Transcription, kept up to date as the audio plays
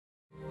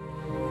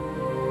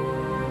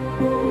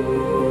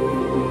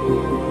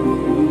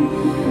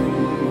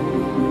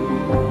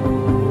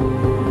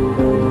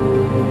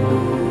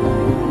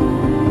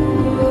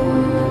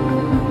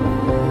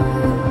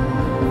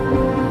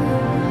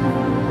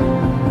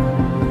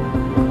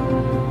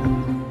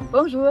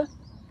Bonjour!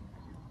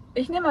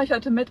 Ich nehme euch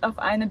heute mit auf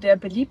eine der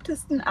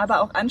beliebtesten,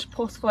 aber auch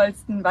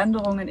anspruchsvollsten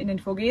Wanderungen in den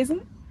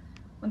Vogesen.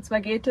 Und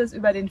zwar geht es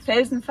über den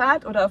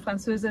Felsenpfad oder auf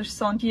Französisch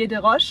Sentier de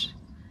Roches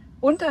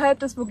unterhalb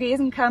des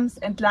Vogesenkamms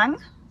entlang.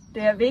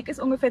 Der Weg ist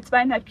ungefähr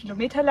 2,5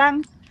 Kilometer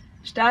lang,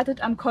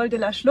 startet am Col de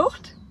la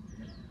Schlucht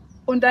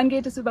und dann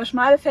geht es über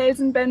schmale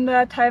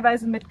Felsenbänder,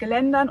 teilweise mit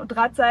Geländern und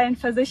Drahtseilen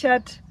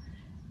versichert,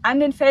 an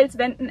den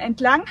Felswänden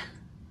entlang.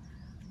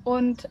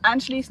 Und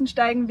anschließend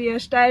steigen wir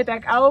steil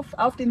bergauf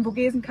auf den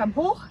Vogesenkamm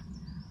hoch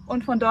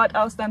und von dort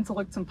aus dann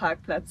zurück zum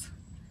Parkplatz.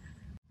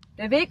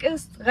 Der Weg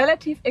ist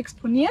relativ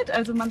exponiert,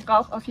 also man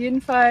braucht auf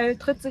jeden Fall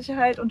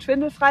Trittsicherheit und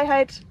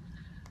Schwindelfreiheit.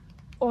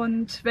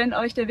 Und wenn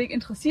euch der Weg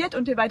interessiert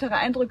und ihr weitere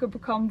Eindrücke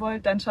bekommen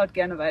wollt, dann schaut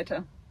gerne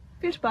weiter.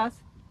 Viel Spaß!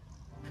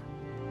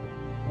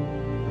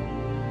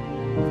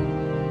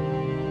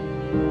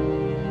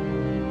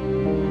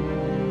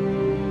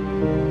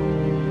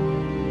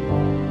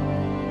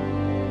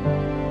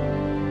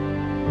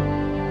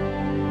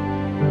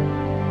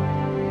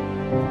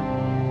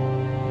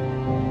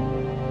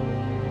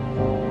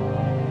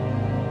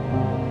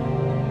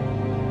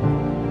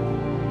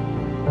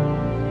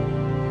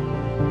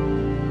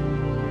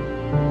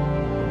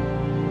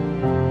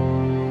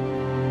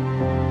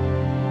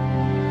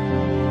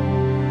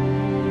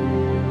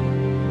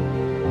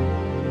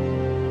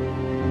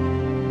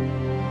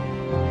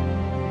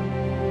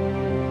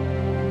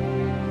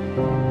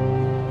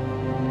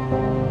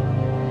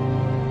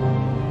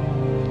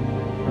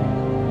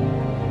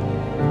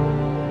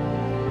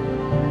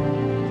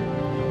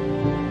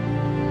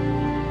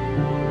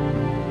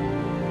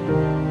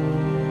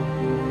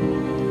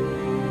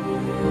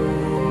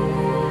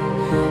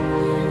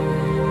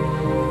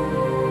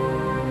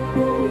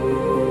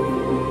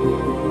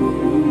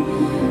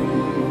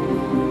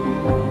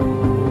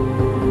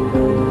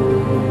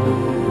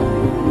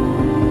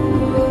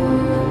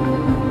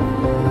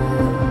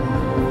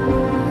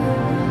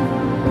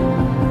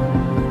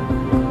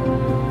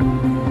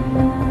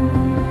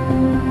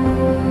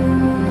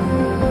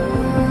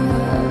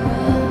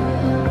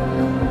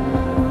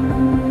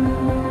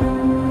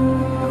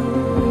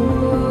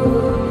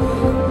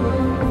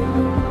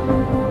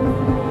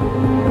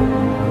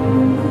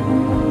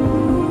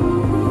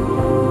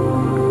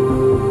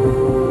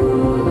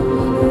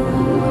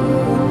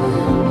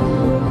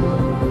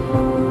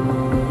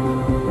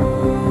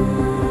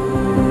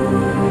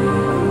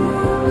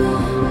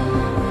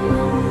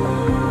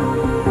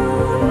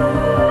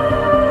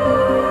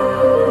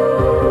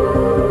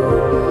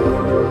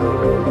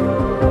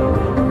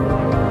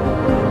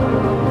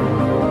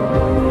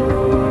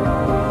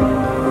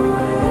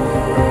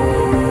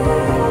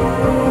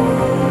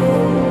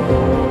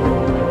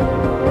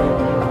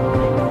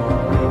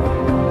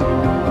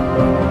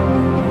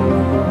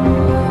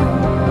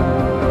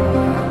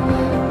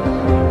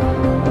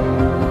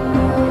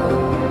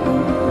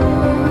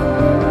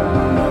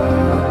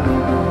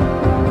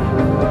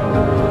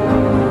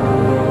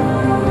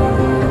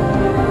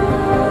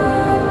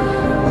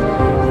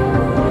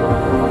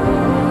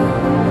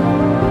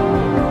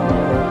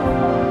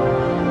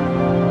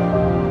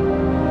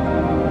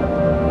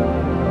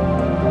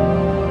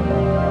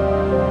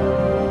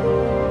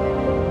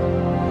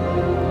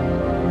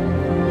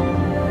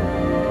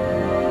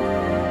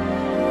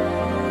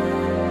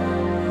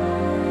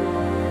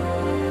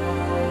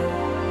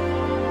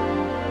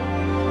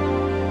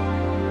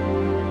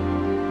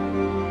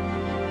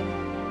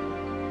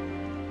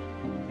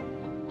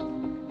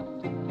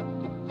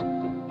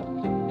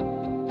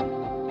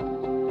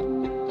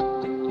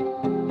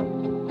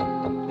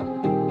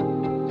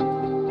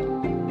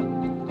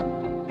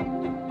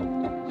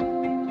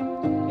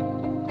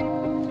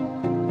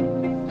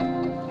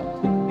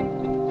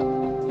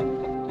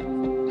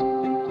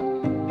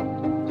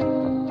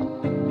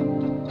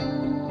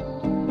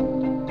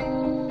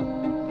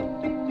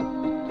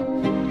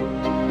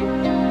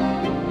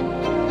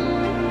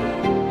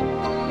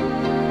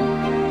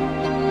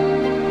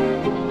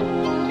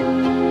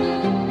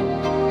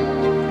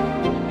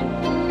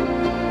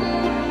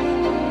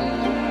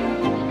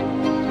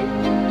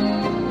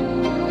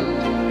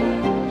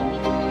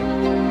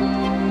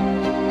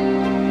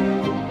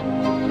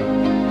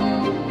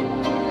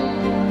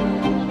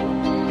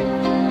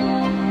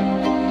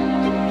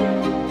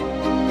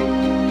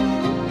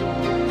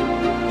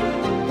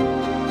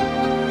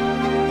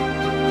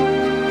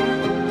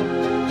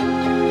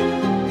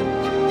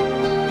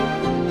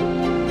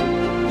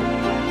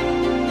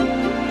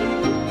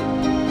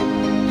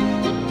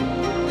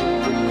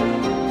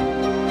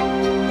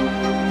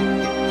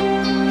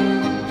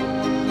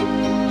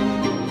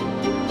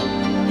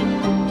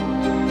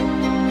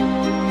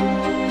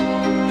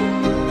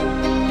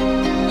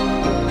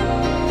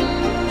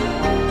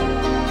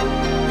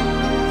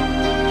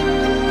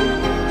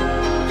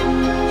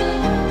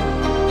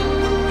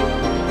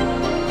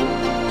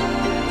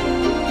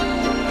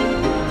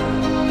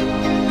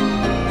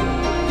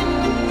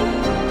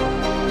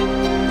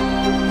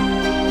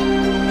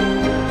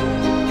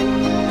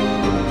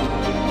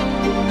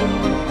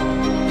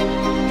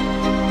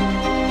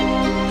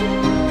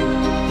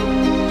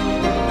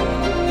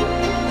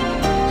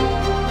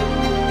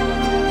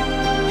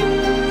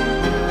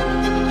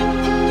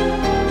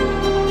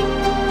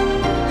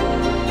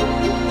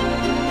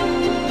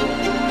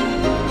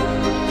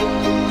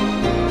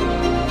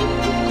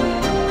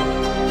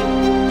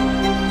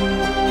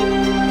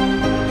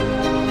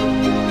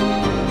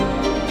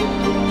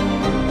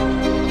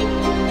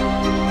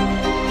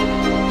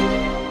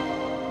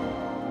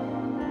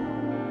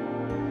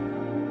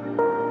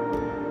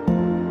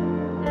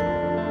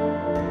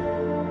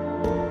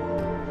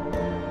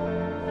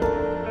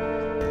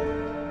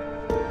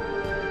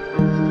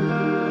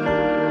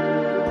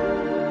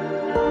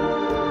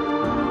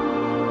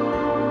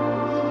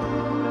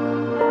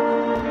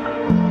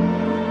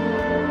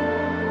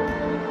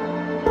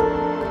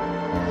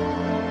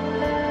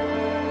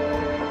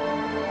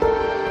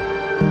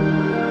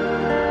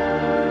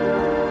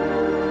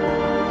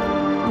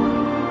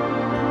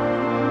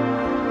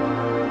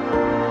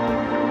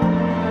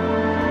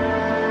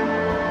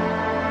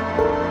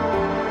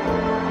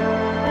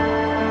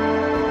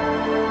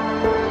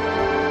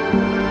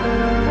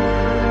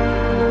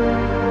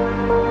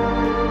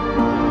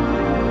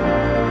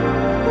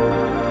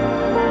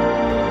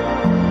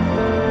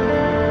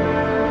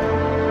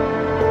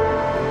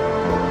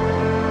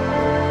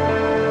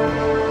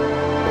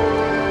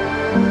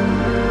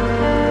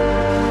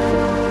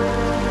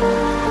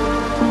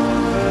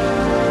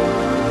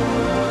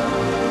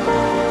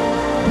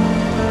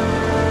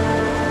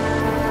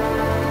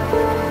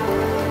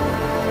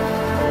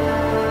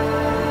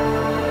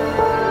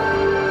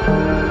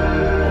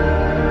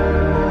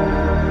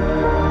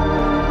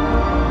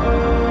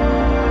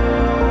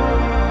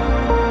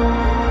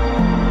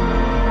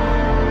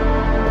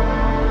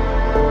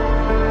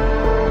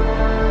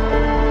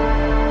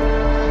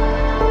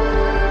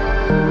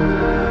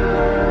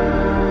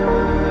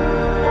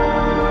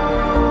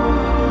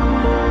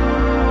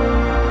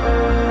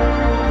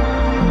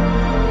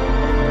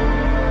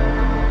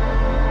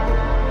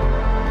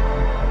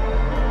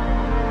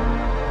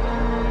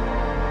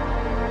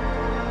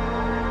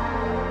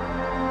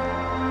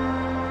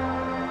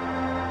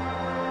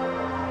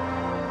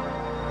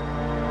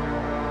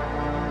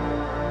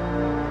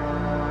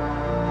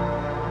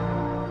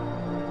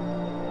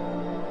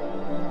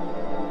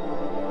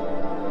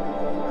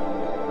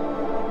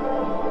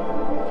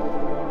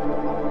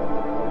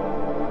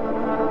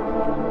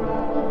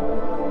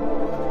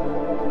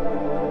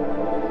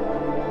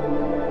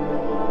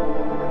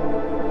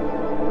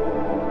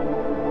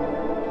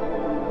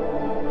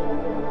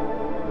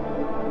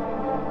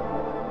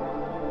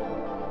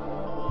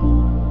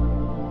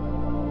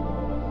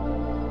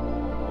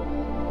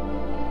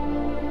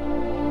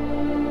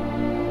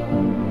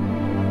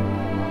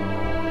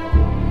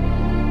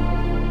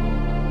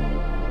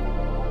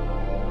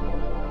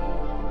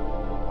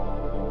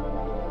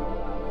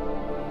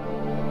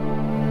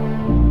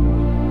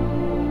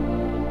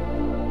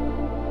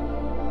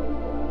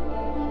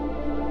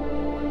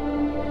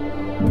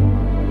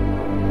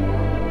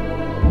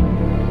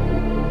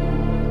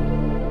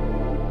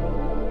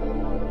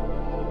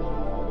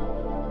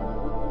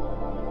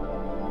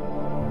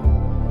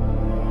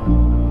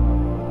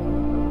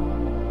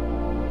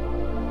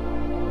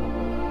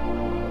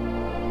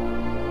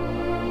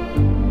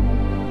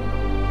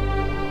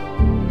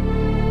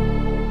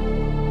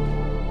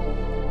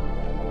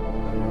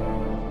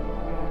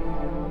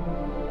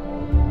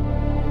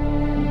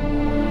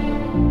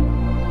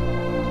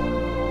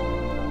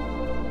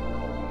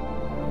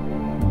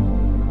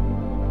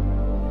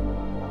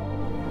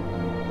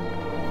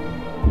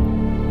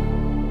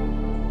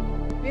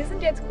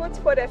 sind jetzt kurz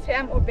vor der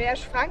Ferme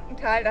Auberge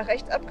Frankenthal nach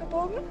rechts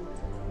abgebogen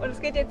und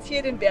es geht jetzt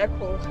hier den Berg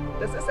hoch.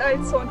 Das ist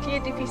als Sentier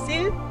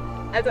difficile,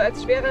 also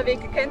als schwerer Weg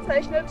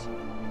gekennzeichnet.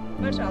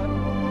 Mal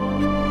schauen.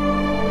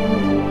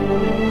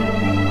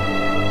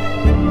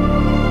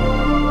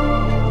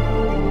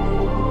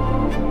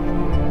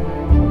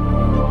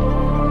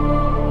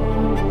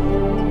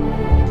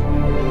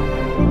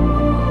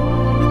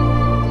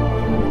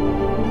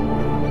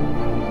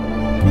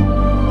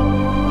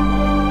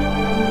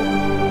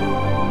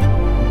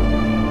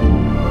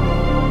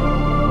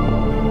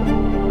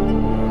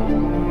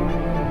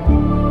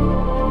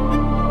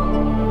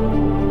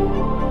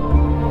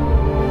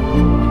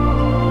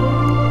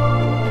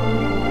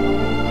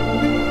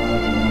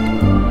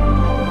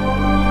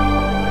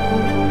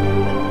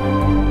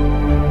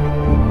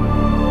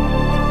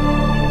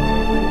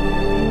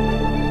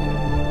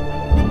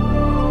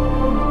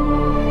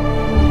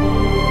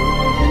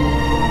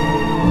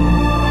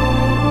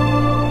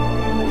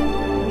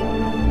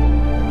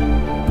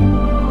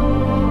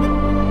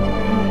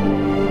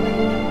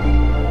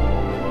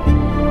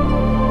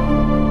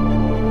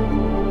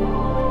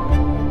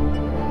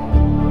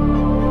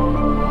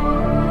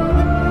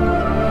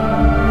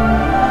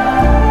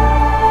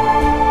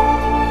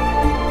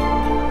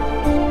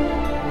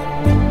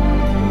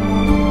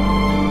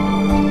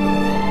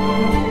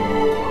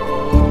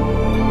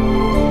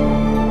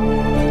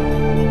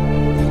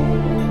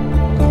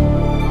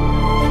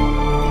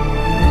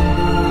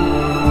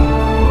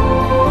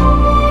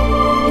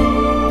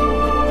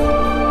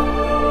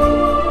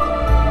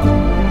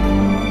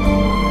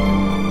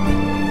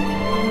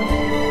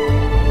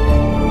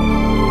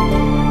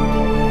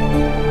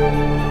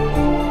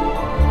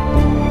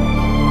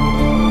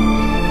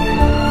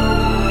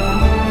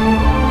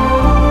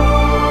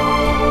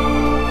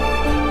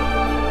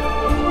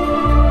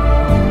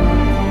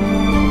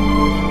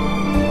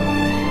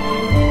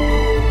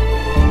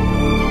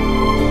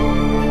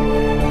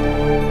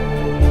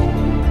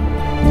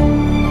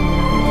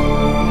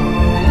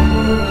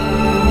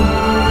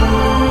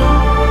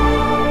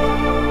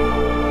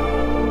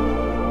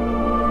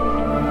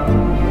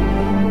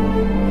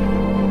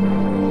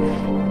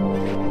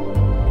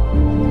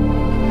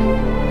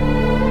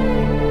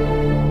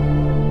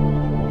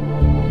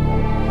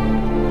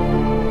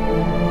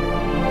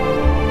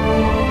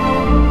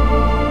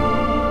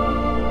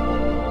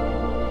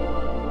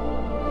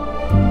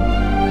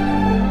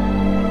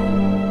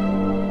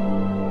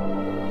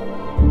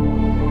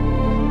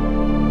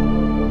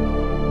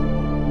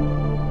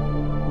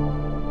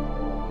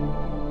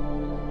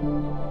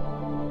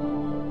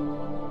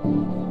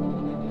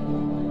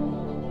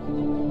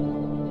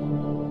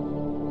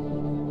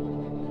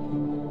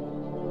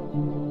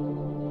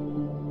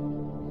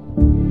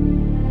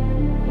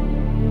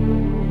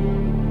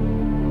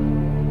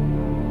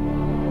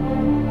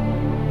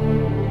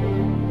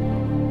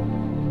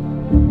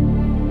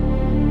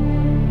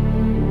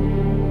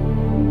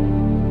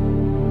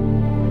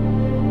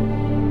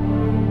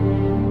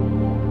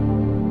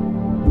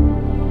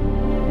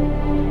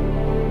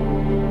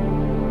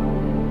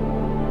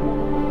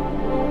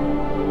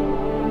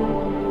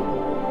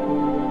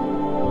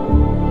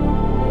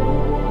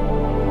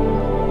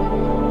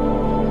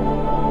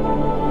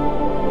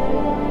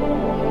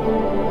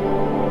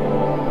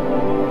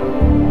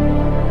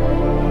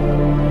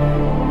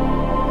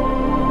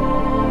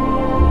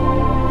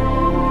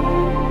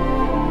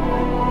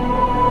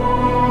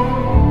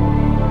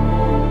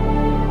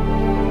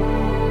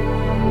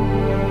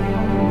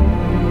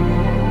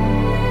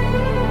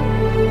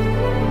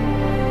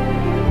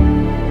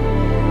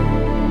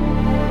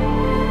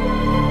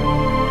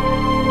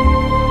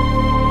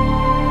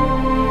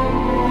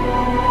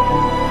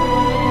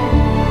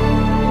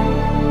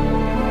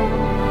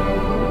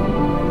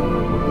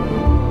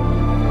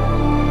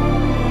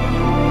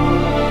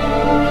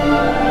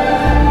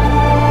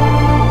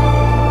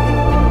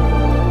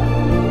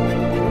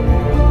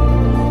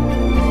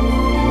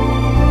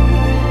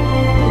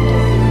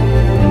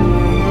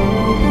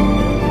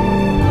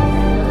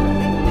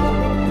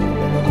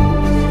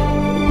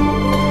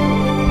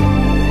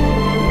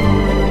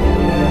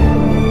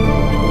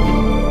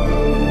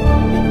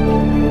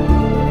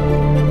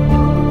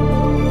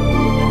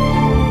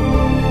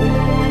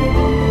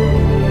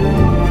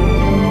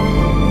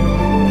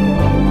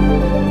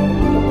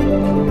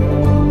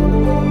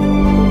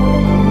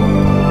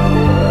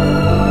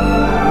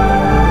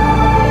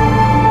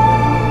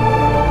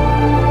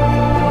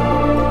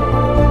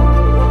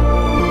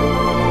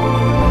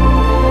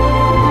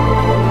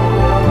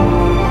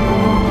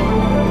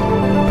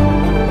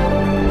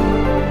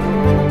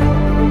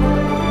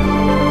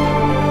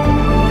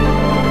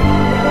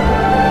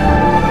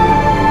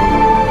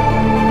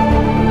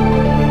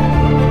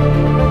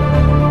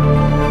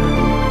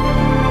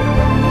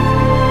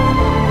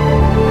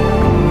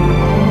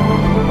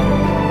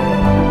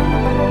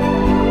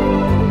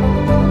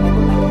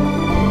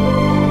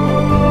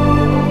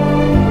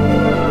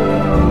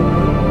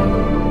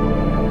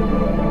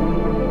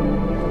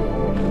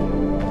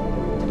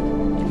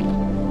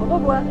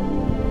 revoir.